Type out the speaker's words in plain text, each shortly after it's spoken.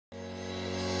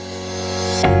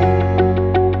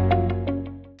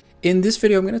In this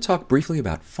video, I'm going to talk briefly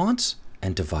about fonts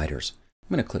and dividers.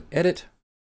 I'm going to click Edit.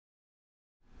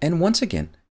 And once again,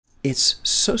 it's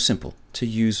so simple to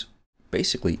use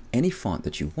basically any font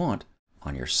that you want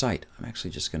on your site. I'm actually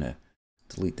just going to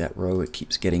delete that row. It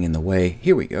keeps getting in the way.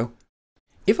 Here we go.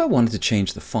 If I wanted to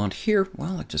change the font here,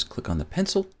 well, I just click on the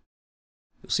pencil.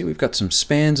 You'll see we've got some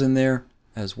spans in there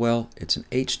as well. It's an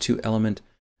H2 element,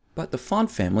 but the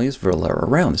font family is Verlera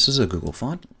Round. This is a Google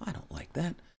font. I don't like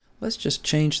that. Let's just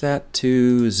change that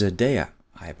to Zendaya.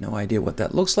 I have no idea what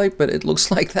that looks like, but it looks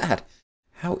like that.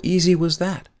 How easy was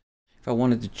that? If I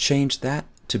wanted to change that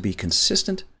to be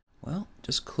consistent, well,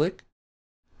 just click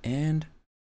and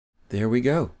there we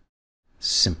go.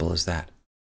 Simple as that.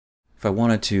 If I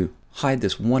wanted to hide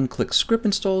this one-click script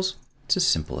installs, it's as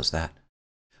simple as that.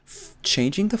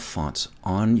 Changing the fonts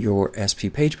on your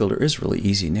SP Page Builder is really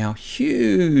easy. Now,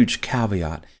 huge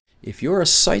caveat. If you're a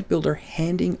site builder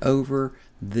handing over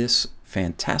this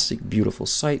fantastic, beautiful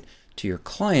site to your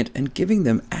client and giving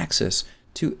them access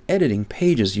to editing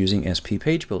pages using SP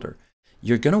Page Builder,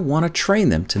 you're going to want to train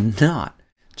them to not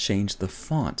change the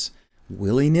fonts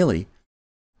willy-nilly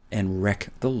and wreck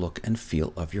the look and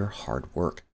feel of your hard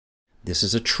work. This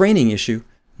is a training issue,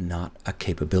 not a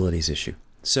capabilities issue.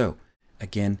 So,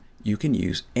 again, you can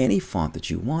use any font that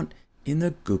you want in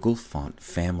the Google font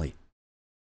family.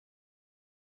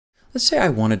 Let's say I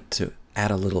wanted to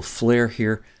add a little flair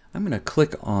here. I'm going to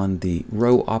click on the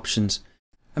row options.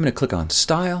 I'm going to click on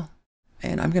Style,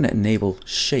 and I'm going to enable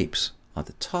Shapes at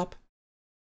the top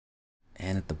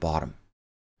and at the bottom.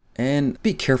 And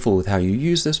be careful with how you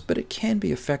use this, but it can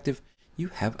be effective. You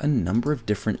have a number of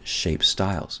different shape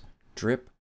styles. Drip,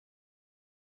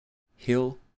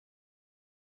 hill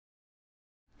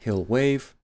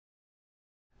wave,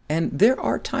 and there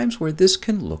are times where this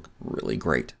can look really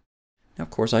great. Now, of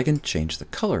course, I can change the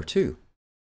color too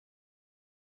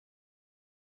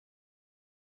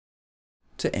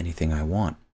to anything I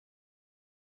want.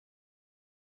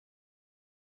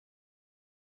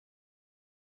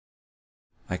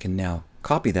 I can now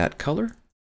copy that color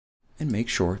and make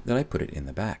sure that I put it in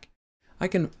the back. I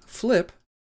can flip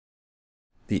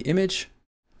the image,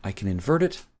 I can invert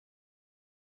it,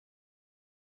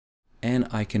 and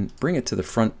I can bring it to the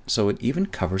front so it even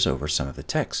covers over some of the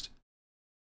text.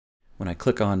 When I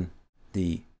click on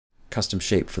the custom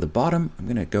shape for the bottom, I'm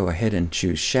going to go ahead and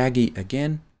choose Shaggy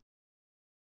again.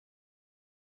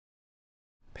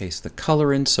 Paste the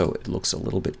color in so it looks a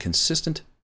little bit consistent.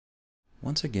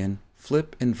 Once again,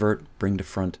 flip, invert, bring to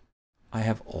front. I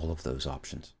have all of those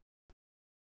options.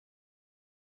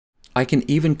 I can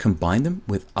even combine them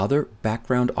with other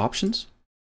background options.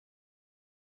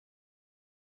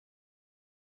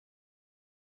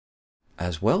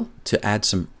 As well to add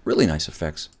some really nice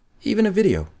effects, even a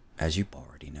video, as you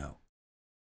already know.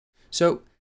 So,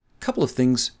 a couple of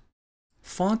things.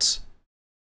 Fonts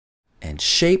and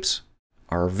shapes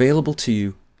are available to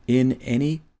you in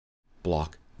any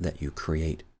block that you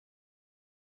create.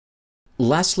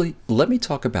 Lastly, let me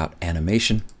talk about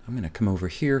animation. I'm going to come over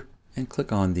here and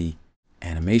click on the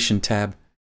Animation tab,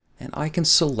 and I can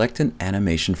select an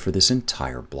animation for this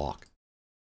entire block.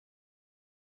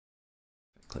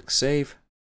 Click Save.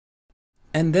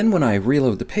 And then when I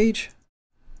reload the page,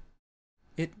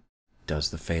 it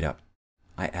does the fade up.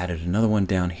 I added another one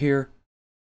down here.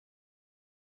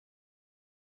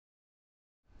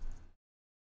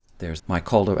 There's my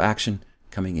call to action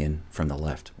coming in from the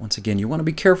left. Once again, you want to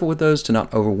be careful with those to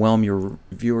not overwhelm your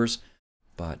viewers,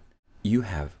 but you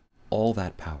have all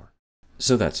that power.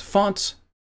 So that's fonts,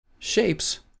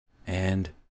 shapes, and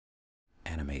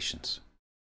animations.